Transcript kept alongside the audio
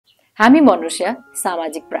हामी मनुष्य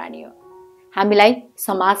सामाजिक प्राणी हो। हामीलाई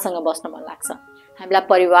समाजसँग बस्न मन लाग्छ, हामीलाई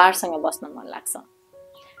परिवारसँग बस्न मन लाग्छ।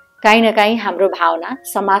 काहीँ न काहीँ हाम्रो भावना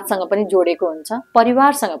समाजसँग पनि जोडेको हुन्छ,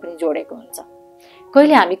 परिवारसँग पनि जोडेको हुन्छ।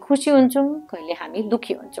 कहिले हामी खुसी हुन्छौँ, कहिले हामी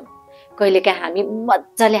दुखी हुन्छौँ, कहिलेकाहीँ हामी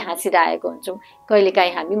मजाले हाँसिरहेको हुन्छौँ,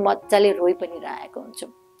 कहिलेकाहीँ हामी मजाले रोइ पनि रहेको हुन्छौँ।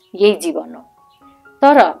 यही जीवन हो।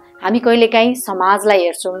 तर हामी कहिलेकाहीँ समाजलाई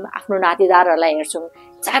हेर्छौँ, आफ्नो नातेदारहरूलाई हेर्छौँ,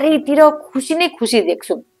 चारैतिर खुसी नै खुसी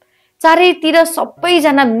देख्छौँ, चारैतिर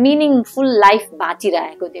सबैजना मिनिङफुल लाइफ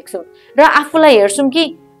बाँचिरहेको देख्छौँ र आफूलाई हेर्छौँ कि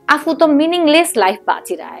आफू त मिनिङलेस लाइफ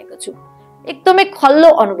बाँचिरहेको छु। एकदमै खल्लो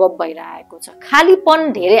अनुभव भइरहेको छ,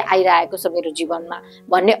 खालीपन धेरै आइरहेको छ मेरो जीवनमा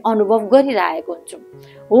भन्ने अनुभव गरिरहेको हुन्छौँ।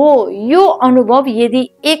 हो, यो अनुभव यदि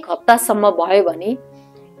 1 हप्तासम्म भयो भने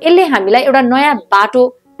यसले हामीलाई एउटा नयाँ बाटो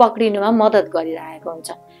पक्रिनुमा मद्दत गरिरहेको हुन्छ।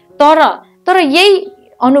 तर यही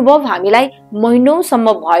अनुभव हामीलाई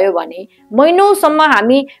महिनौसम्म भयो भने, महिनौसम्म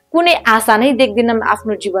हामी कुनै आशा नै देख्दैनौँ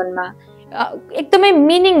आफ्नो जीवनमा, एकदमै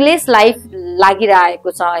मिनिङलेस लाइफ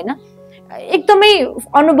लागिरहेको छ हैन, एकदमै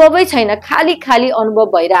अनुभवै छैन, खाली खाली अनुभव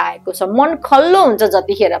भइरहेको छ, मन खल्लो हुन्छ,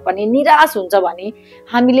 जतिखेर पनि निराश हुन्छ भने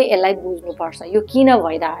हामीले यसलाई बुझ्नुपर्छ यो किन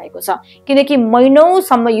भइरहेको छ। किनकि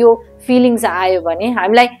महिनौसम्म यो फिलिङ्स आयो भने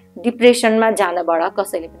हामीलाई डिप्रेसनमा जानबाट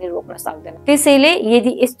कसैले पनि रोक्न सक्दैन। त्यसैले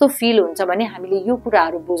यदि यस्तो फिल हुन्छ भने हामीले यो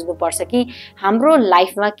कुराहरू बुझ्नुपर्छ कि हाम्रो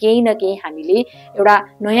लाइफमा केही न केही हामीले एउटा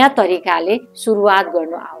नयाँ तरिकाले सुरुवात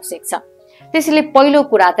गर्नु आवश्यक छ। त्यसैले पहिलो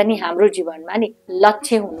कुरा त नि हाम्रो जीवनमा नि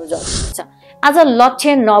लक्ष्य हुनु जरुरी छ। आज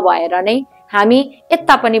लक्ष्य नभएर नै हामी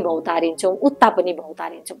यता पनि भौतारिन्छौँ, उता पनि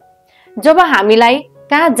भौतारिन्छौँ। जब हामीलाई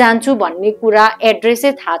कहाँ जान्छु भन्ने कुरा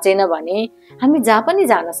एड्रेसै थाहा छैन भने हामी जहाँ पनि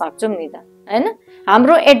जान सक्छौँ नि त, हैन?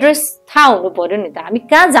 हाम्रो एड्रेस थाहा हुनु पर्यो नि त, हामी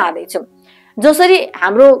कहाँ जाँदैछौँ। जसरी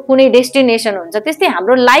हाम्रो कुनै डेस्टिनेसन हुन्छ त्यस्तै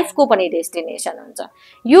हाम्रो लाइफको पनि डेस्टिनेसन हुन्छ।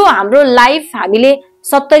 यो हाम्रो लाइफ हामीले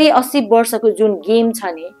 70-80 वर्षको जुन गेम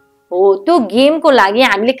छ नि, हो त्यो गेमको लागि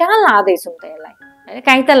हामीले कहाँ लाँदैछौँ त यसलाई, हैन?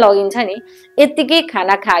 कहीँ त लगिन्छ नि। यत्तिकै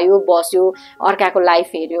खाना खायो, बस्यो, अर्काको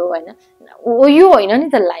लाइफ हेर्यो, हैन? यो होइन नि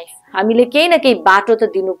त लाइफ। हामीले केही न केही बाटो त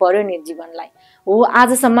दिनु पर्यो नि जीवनलाई। हो,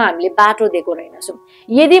 आजसम्म हामीले बाटो दिएको रहेनछौँ।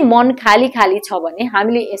 यदि मन खाली खाली छ भने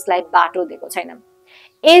हामीले यसलाई बाटो दिएको छैनौँ।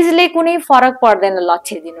 एजले कुनै फरक पर्दैन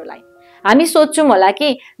लक्ष्य दिनुलाई। हामी सोध्छौँ होला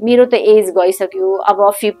कि मेरो त एज गइसक्यो, अब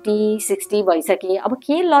 50-60 भइसके, अब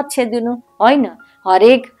के लक्ष्य दिनु? होइन,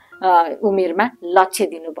 हरेक उमेरमा लक्ष्य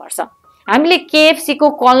दिनुपर्छ। हामीले KFC को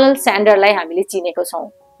कर्नल स्यान्डरलाई हामीले चिनेको छौँ,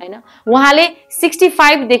 हैन? उहाँले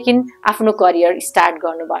 65 देखि आफ्नो करियर स्टार्ट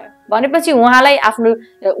गर्नुभयो भनेपछि उहाँलाई आफ्नो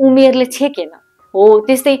उमेरले छेकेन। हो,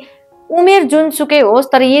 त्यस्तै उमेर जुनसुकै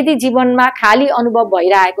होस्, तर यदि जीवनमा खाली अनुभव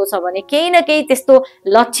भइरहेको छ भने केही न केही त्यस्तो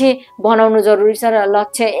लक्ष्य बनाउनु जरुरी छ र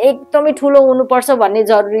लक्ष्य एकदमै ठुलो हुनुपर्छ भन्ने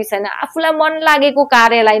जरुरी छैन। आफूलाई मन लागेको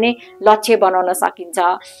कार्यलाई नै लक्ष्य बनाउन सकिन्छ,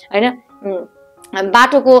 हैन?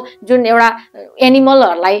 बाटोको जुन एउटा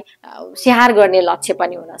एनिमलहरूलाई स्याहार गर्ने लक्ष्य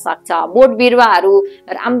पनि हुन सक्छ, बोट बिरुवाहरू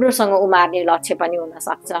राम्रोसँग उमार्ने लक्ष्य पनि हुन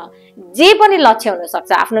सक्छ, जे पनि लक्ष्य हुन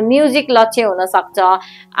सक्छ, आफ्नो म्युजिक लक्ष्य हुन सक्छ,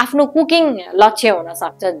 आफ्नो कुकिङ लक्ष्य हुन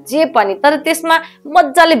सक्छ, जे पनि। तर त्यसमा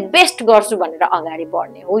मजाले बेस्ट गर्छु भनेर अगाडि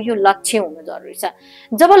बढ्ने हो, यो लक्ष्य हुनु जरुरी छ।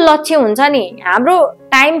 जब लक्ष्य हुन्छ नि हाम्रो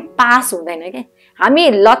टाइम पास हुँदैन के, हामी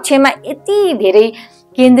लक्ष्यमा यति धेरै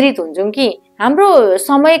केन्द्रित हुन्छौँ कि हाम्रो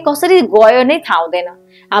समय कसरी गयो नै थाहा हुँदैन।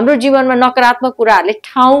 हाम्रो जीवनमा नकारात्मक कुराहरूले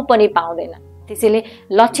ठाउँ पनि पाउँदैन। त्यसैले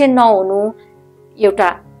लक्ष्य नहुनु एउटा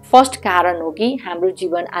फर्स्ट कारण हो कि हाम्रो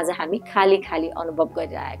जीवन आज हामी खाली खाली अनुभव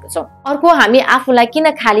गरिरहेको छौँ। अर्को, हामी आफूलाई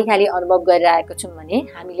किन खाली खाली अनुभव गरिरहेको छौँ भने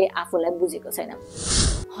हामीले आफूलाई बुझेको छैनौँ।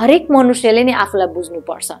 हरेक मनुष्यले नै आफूलाई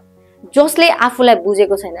बुझ्नुपर्छ। जसले आफूलाई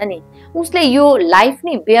बुझेको छैन नि उसले यो लाइफ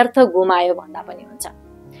नै व्यर्थ गुमायो भन्दा पनि हुन्छ।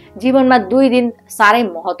 जीवनमा 2 दिन साह्रै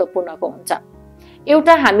महत्त्वपूर्णको हुन्छ।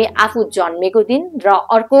 एउटा हामी आफू जन्मेको दिन र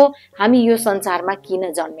अर्को हामी यो संसारमा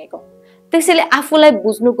किन जन्मेको। त्यसैले आफूलाई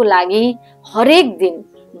बुझ्नुको लागि हरेक दिन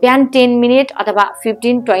बिहान 10 मिनेट अथवा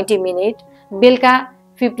 15-20 मिनेट, बेलुका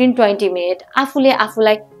 15-20 मिनेट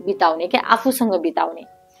आफूलाई बिताउने के, आफूसँग बिताउने।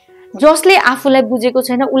 जसले आफूलाई बुझेको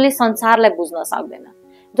छैन उसले संसारलाई बुझ्न सक्दैन।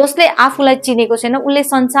 जसले आफूलाई चिनेको छैन उसले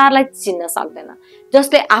संसारलाई चिन्न सक्दैन।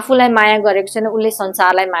 जसले आफूलाई माया गरेको छैन उसले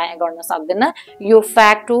संसारलाई माया गर्न सक्दैन। यो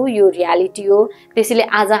फ्याक्ट हो, यो रियालिटी हो। त्यसैले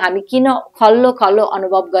आज हामी किन खल्लो खल्लो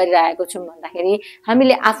अनुभव गरिरहेको छौँ भन्दाखेरि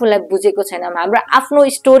हामीले आफूलाई बुझेको छैनौँ। हाम्रो आफ्नो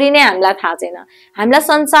स्टोरी नै हामीलाई थाहा छैन। हामीलाई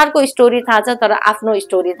संसारको स्टोरी थाहा छ तर आफ्नो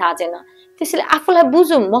स्टोरी थाहा छैन। त्यसैले आफूलाई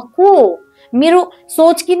बुझौँ, म को हो, मेरो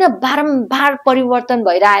सोच किन बारम्बार परिवर्तन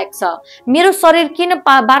भइरहेको छ, मेरो शरीर किन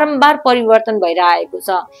बारम्बार परिवर्तन भइरहेको छ,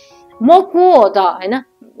 म को हो त, हैन?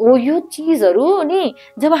 हो यो चिजहरू नि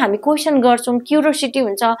जब हामी क्वेसन गर्छौँ, क्युरियोसिटी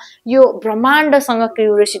हुन्छ, यो ब्रह्माण्डसँग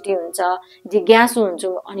क्युरियोसिटी हुन्छ, जिज्ञासु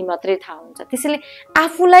हुन्छौँ, अनि मात्रै थाहा हुन्छ। त्यसैले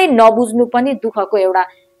आफूलाई नबुझ्नु पनि दुःखको एउटा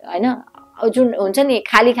हैन जुन हुन्छ नि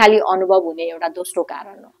खाली खाली अनुभव हुने एउटा दोस्रो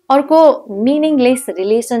कारण हो। अर्को, मिनिङलेस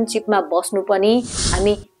रिलेसनसिपमा बस्नु पनि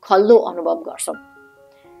हामी खल्लो अनुभव गर्छौँ।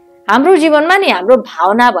 हाम्रो जीवनमा नि हाम्रो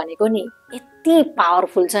भावना भनेको नि यति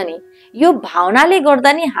पावरफुल छ नि, यो भावनाले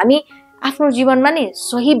गर्दा नि हामी आफ्नो जीवनमा नि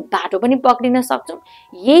सही बाटो पनि पक्रिन सक्छौँ।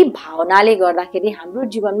 यही भावनाले गर्दाखेरि हाम्रो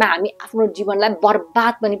जीवनमा हामी आफ्नो जीवनलाई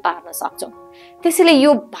बर्बाद पनि पार्न सक्छौँ। त्यसैले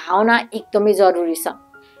यो भावना एकदमै जरुरी छ।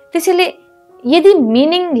 त्यसैले यदि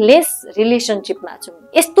मिनिङलेस रिलेसनसिपमा छौँ,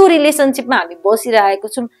 यस्तो रिलेसनसिपमा हामी बसिरहेको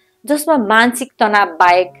छौँ जसमा मानसिक तनाव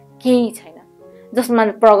बाहेक केही छैन, जसमा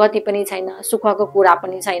प्रगति पनि छैन, सुखको कुरा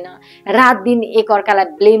पनि छैन, रात दिन एकअर्कालाई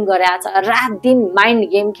ब्लेम गरेको छ, रात दिन माइन्ड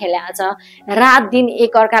गेम खेलेको छ, रात दिन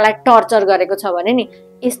एकअर्कालाई टर्चर गरेको छ भने नि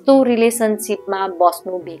यस्तो रिलेसनसिपमा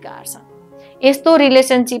बस्नु बेकार छ। यस्तो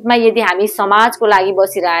रिलेसनसिपमा यदि हामी समाजको लागि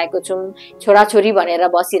बसिरहेको छौँ, छोराछोरी भनेर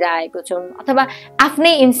बसिरहेको छौँ, अथवा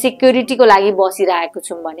आफ्नै इन्सेक्युरिटीको लागि बसिरहेको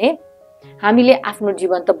छौँ भने हामीले आफ्नो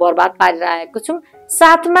जीवन त बर्बाद पारिरहेको छौँ।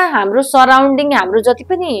 साथमा हाम्रो सराउन्डिङ, हाम्रो जति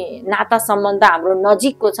पनि नाता सम्बन्ध हाम्रो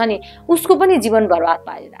नजिकको छ नि उसको पनि जीवन बर्बाद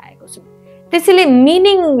पारिरहेको छौँ। त्यसैले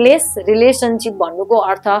मिनिङलेस रिलेसनसिप भन्नुको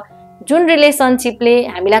अर्थ जुन रिलेसनसिपले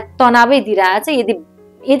हामीलाई तनावै दिइरहेछ,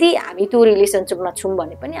 यदि हामी त्यो रिलेसनसिपमा छौँ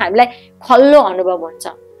भने पनि हामीलाई खल्लो अनुभव हुन्छ,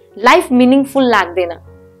 लाइफ मिनिङफुल लाग्दैन।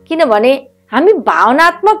 किनभने हामी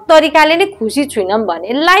भावनात्मक तरिकाले नै खुसी छैनौँ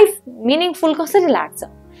भने लाइफ मिनिङफुल कसरी लाग्छ?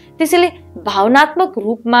 त्यसैले भावनात्मक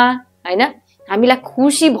रूपमा हैन हामीलाई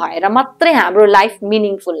खुसी भएर मात्रै हाम्रो लाइफ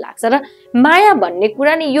मिनिङफुल लाग्छ। र माया भन्ने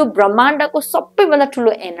कुरा नि यो ब्रह्माण्डको सबैभन्दा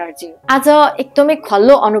ठुलो एनर्जी हो। आज एकदमै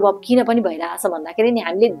खल्लो अनुभव किन पनि भइरहेछ भन्दाखेरि नि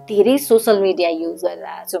हामीले धेरै सोशल मिडिया युज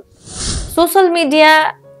गरिरहेछौँ। सोशल मिडिया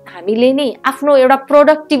हामीले नि आफ्नो एउटा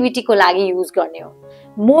प्रोडक्टिभिटीको लागि युज गर्ने हो।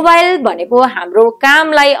 मोबाइल भनेको हाम्रो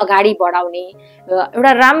कामलाई अगाडि बढाउने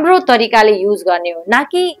एउटा राम्रो तरिकाले युज गर्ने हो, न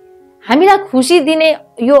कि हामीलाई खुसी दिने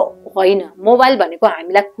यो होइन। मोबाइल भनेको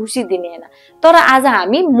हामीलाई खुसी दिने होइन, तर आज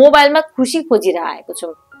हामी मोबाइलमा खुसी खोजिरहेको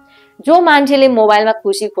छौँ। जो मान्छेले मोबाइलमा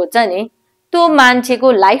खुसी खोज्छ नि त्यो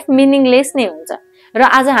मान्छेको लाइफ मिनिङलेस नै हुन्छ। र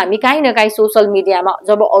आज हामी काहीँ न काहीँ सोशल मिडियामा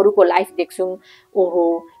जब अरूको लाइफ देख्छौँ, ओहो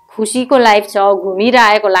खुसीको लाइफ छ,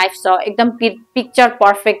 घुमिरहेको लाइफ छ, एकदम पिक्चर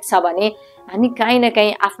पर्फेक्ट छ भने हामी काहीँ न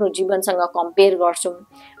काहीँ आफ्नो जीवनसँग कम्पेयर गर्छौँ।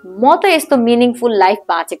 म त यस्तो मिनिङफुल लाइफ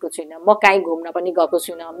बाँचेको छुइनँ, म काहीँ घुम्न पनि गएको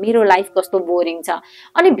छुइनँ, मेरो लाइफ कस्तो बोरिङ छ।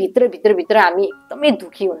 अनि भित्र हामी एकदमै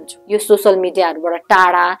दुखी हुन्छौँ। यो सोशल मिडियाहरूबाट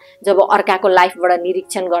टाढा जब अर्काको लाइफबाट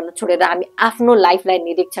निरीक्षण गर्न छोडेर हामी आफ्नो लाइफलाई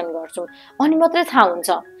निरीक्षण गर्छौँ अनि मात्रै थाहा हुन्छ।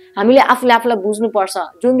 हामीले आफूले आफूलाई बुझ्नुपर्छ।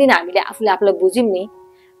 जुन दिन हामीले आफूले आफूलाई बुझ्यौँ नि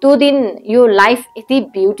त्यो दिन यो लाइफ यति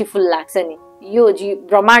ब्युटिफुल लाग्छ नि, यो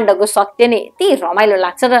ब्रह्माण्डको सत्य नै यति रमाइलो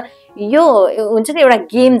लाग्छ र यो हुन्छ नि एउटा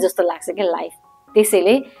गेम जस्तो लाग्छ क्या लाइफ।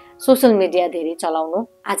 त्यसैले सोशल मिडिया धेरै चलाउनु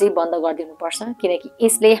आजै बन्द गरिदिनुपर्छ, किनकि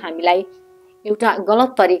यसले हामीलाई एउटा गलत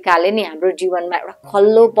तरिकाले नै हाम्रो जीवनमा एउटा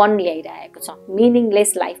खल्लोपन ल्याइरहेको छ,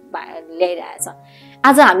 मिनिङलेस लाइफ ल्याइरहेछ।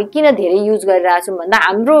 आज हामी किन धेरै युज गरिरहेछौँ भन्दा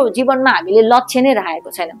हाम्रो जीवनमा हामीले लक्ष्य नै राखेको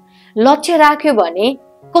छैनौँ। लक्ष्य राख्यो भने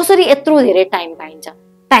कसरी यत्रो धेरै टाइम पाइन्छ?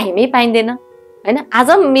 टाइमै पाइँदैन हैन। आज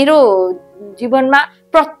मेरो जीवनमा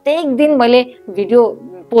प्रत्येक दिन मैले भिडियो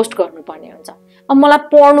पोस्ट गर्नुपर्ने हुन्छ, अब मलाई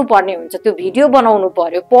पढ्नु पर्ने हुन्छ, त्यो भिडियो बनाउनु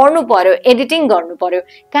पर्यो, पढ्नु पर्यो, एडिटिङ गर्नु पर्यो।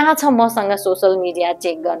 कहाँ छ मसँग सोशल मिडिया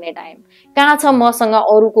चेक गर्ने टाइम? कहाँ छ मसँग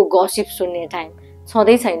अरूको गसिप सुन्ने टाइम?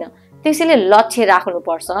 छँदै छैन। त्यसैले लक्ष्य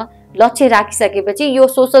राख्नुपर्छ। लक्ष्य राखिसकेपछि यो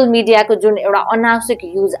सोशल मिडियाको जुन एउटा अनावश्यक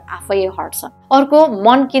युज आफै हट्छ। अर्को,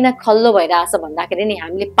 मन किन खल्लो भइरहेछ भन्दाखेरि नि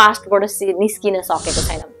हामीले पास्टबाट निस्किन सकेको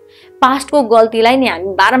छैनौँ। पास्टको गल्तीलाई नि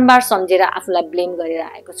हामी बारम्बार सम्झेर आफूलाई ब्लेम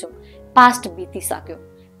गरिरहेको छौँ। पास्ट बितिसक्यो,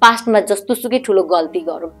 पास्टमा जस्तो सुकै ठुलो गल्ती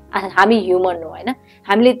गरौँ, हामी ह्युमन हो होइन।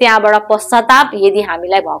 हामीले त्यहाँबाट पश्चाताप यदि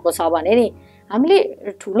हामीलाई भएको छ भने नि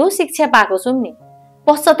हामीले ठुलो शिक्षा पाएको छौँ नि।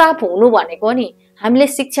 पश्चाताप हुनु भनेको नि हामीले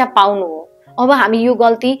शिक्षा पाउनु हो। अब हामी यो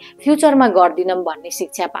गल्ती फ्युचरमा गर्दिनौँ भन्ने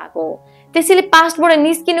शिक्षा पाएको हो। त्यसैले पास्टबाट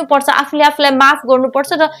निस्किनुपर्छ, आफूले आफूलाई माफ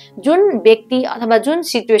गर्नुपर्छ र जुन व्यक्ति अथवा जुन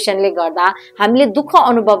सिचुएसनले गर्दा हामीले दुःख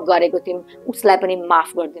अनुभव गरेको थियौँ उसलाई पनि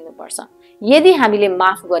माफ गरिदिनुपर्छ। यदि हामीले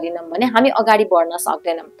माफ गरिनौँ भने हामी अगाडि बढ्न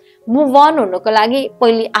सक्दैनौँ। मुभ अन हुनको लागि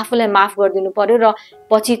पहिले आफूलाई माफ गरिदिनु पर्यो र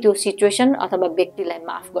पछि त्यो सिचुएसन अथवा व्यक्तिलाई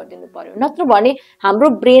माफ गरिदिनु पर्यो। नत्र भने हाम्रो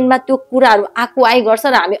ब्रेनमा त्यो कुराहरू आइ गर्छ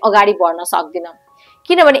र हामी अगाडि बढ्न सक्दैनौँ।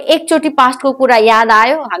 किनभने एकचोटि पास्टको कुरा याद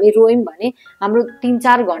आयो, हामी रोयौँ भने हाम्रो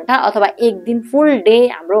 3-4 घन्टा अथवा एक दिन फुल डे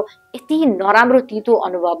हाम्रो यति नराम्रो तितो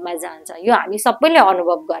अनुभवमा जान्छ। यो हामी सबैले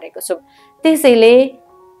अनुभव गरेको छौँ। त्यसैले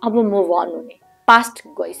अब मुभ अन हुने, पास्ट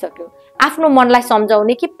गइसक्यो। आफ्नो मनलाई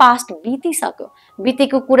सम्झाउने कि पास्ट बितिसक्यो,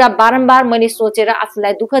 बितेको कुरा बारम्बार मैले सोचेर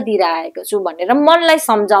आफूलाई दुःख दिइरहेको छु भनेर मनलाई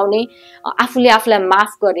सम्झाउने, आफूले आफूलाई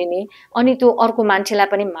माफ गरिने, अनि त्यो अर्को मान्छेलाई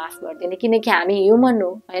पनि माफ गरिदिने। किनकि हामी ह्युमन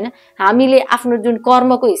हो हैन, हामीले आफ्नो जुन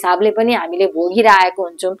कर्मको हिसाबले पनि हामीले भोगिरहेको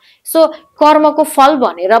हुन्छौँ। सो कर्मको फल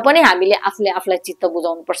भनेर पनि हामीले आफूले आफूलाई चित्त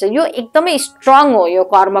बुझाउनु पर्छ। यो एकदमै स्ट्रङ हो यो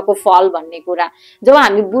कर्मको फल भन्ने कुरा। जब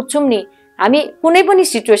हामी बुझ्छौँ नि, हामी कुनै पनि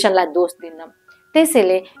सिचुएसनलाई दोष दिन्नौँ।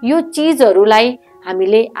 त्यसैले यो चीजहरूलाई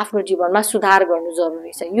हामीले आफ्नो जीवनमा सुधार गर्नु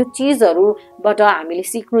जरुरी छ। यो चीजहरूबाट हामीले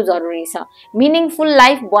सिक्नु जरुरी छ। मिनिङफुल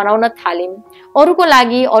लाइफ बनाउन थाल्यौँ, अरूको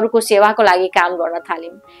लागि, अरूको सेवाको लागि काम गर्न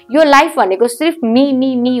थाल्यौँ। यो लाइफ भनेको सिर्फ मी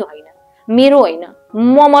होइन, मेरो होइन,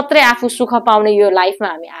 म मात्रै आफू सुख पाउने यो लाइफमा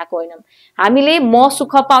हामी आएको होइनौँ। हामीले म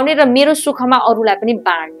सुख पाउने र मेरो सुखमा अरूलाई पनि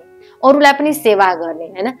बाँड्ने, अरूलाई पनि सेवा गर्ने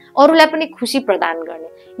हैन, अरूलाई पनि खुशी प्रदान गर्ने।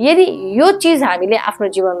 यदि यो चीज हामीले आफ्नो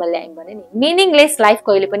जीवनमा ल्यायौँ भने नि मिनिङलेस लाइफ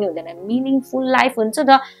कहिले पनि हुँदैन, मिनिङफुल लाइफ हुन्छ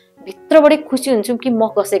र भित्रबाटै खुसी हुन्छौँ कि म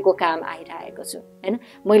कसैको काम आइरहेको छु हैन,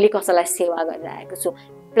 मैले कसैलाई सेवा गरिरहेको छु।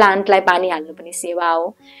 प्लान्टलाई पानी हाल्नु पनि सेवा हो,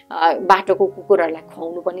 बाटोको कुकुरहरूलाई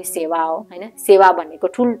खुवाउनु पनि सेवा हो हैन। सेवा भनेको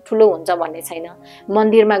ठुलो हुन्छ भन्ने छैन।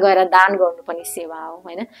 मन्दिरमा गएर दान गर्नु पनि सेवा हो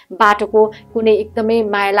हैन। बाटोको कुनै एकदमै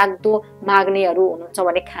माया लाग्दो माग्नेहरू हुनुहुन्छ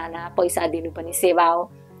भने खाना पैसा दिनु पनि सेवा हो।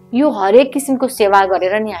 यो हरेक किसिमको सेवा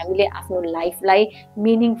गरेर नि हामीले आफ्नो लाइफलाई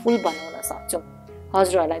मिनिङफुल बनाउन सक्छौँ।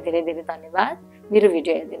 हजुरहरूलाई धेरै धेरै धन्यवाद मेरो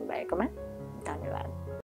भिडियो हेरिदिनु भएकोमा। धन्यवाद।